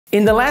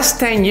In the last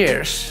 10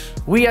 years,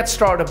 we at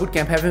Startup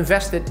Bootcamp have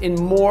invested in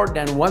more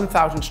than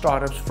 1,000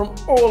 startups from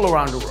all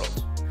around the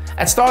world.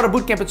 At Startup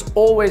Bootcamp, it's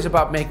always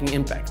about making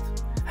impact,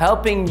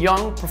 helping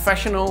young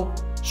professional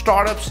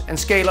startups and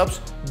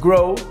scale-ups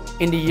grow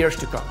in the years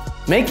to come.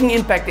 Making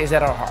impact is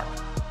at our heart.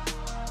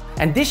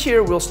 And this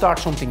year we'll start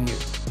something new.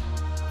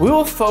 We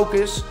will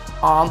focus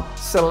on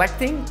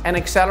selecting and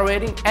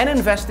accelerating and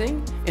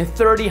investing in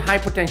 30 high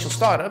potential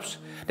startups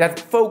that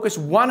focus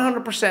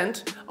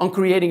 100% on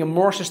creating a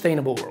more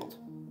sustainable world.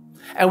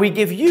 And we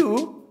give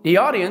you, the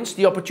audience,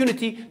 the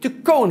opportunity to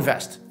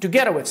co-invest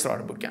together with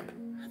Startup Bootcamp.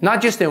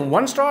 Not just in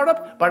one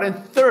startup, but in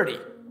 30.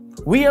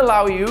 We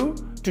allow you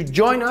to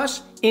join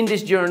us in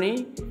this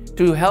journey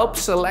to help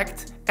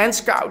select and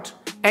scout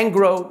and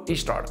grow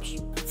these startups.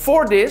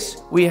 For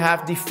this, we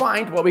have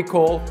defined what we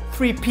call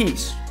 3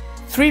 Ps.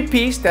 3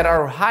 Ps that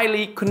are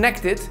highly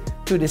connected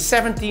to the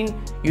 17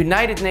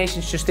 United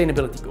Nations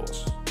Sustainability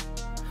Goals.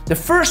 The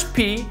first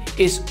P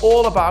is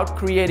all about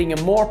creating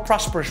a more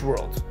prosperous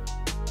world.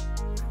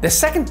 The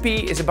second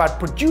P is about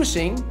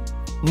producing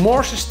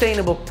more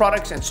sustainable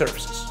products and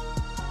services.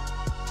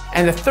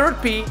 And the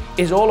third P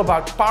is all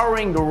about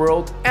powering the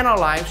world and our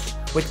lives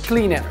with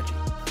clean energy.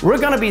 We're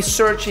going to be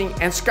searching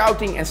and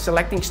scouting and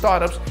selecting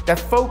startups that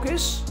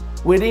focus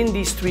within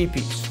these 3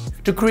 Ps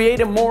to create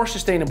a more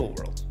sustainable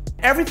world.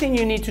 Everything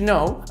you need to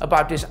know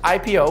about this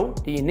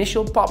IPO, the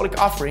initial public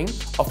offering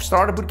of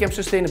Startupbootcamp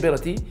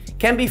Sustainability,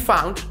 can be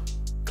found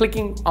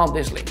clicking on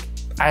this link.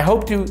 I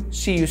hope to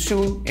see you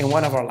soon in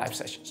one of our live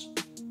sessions.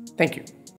 Thank you.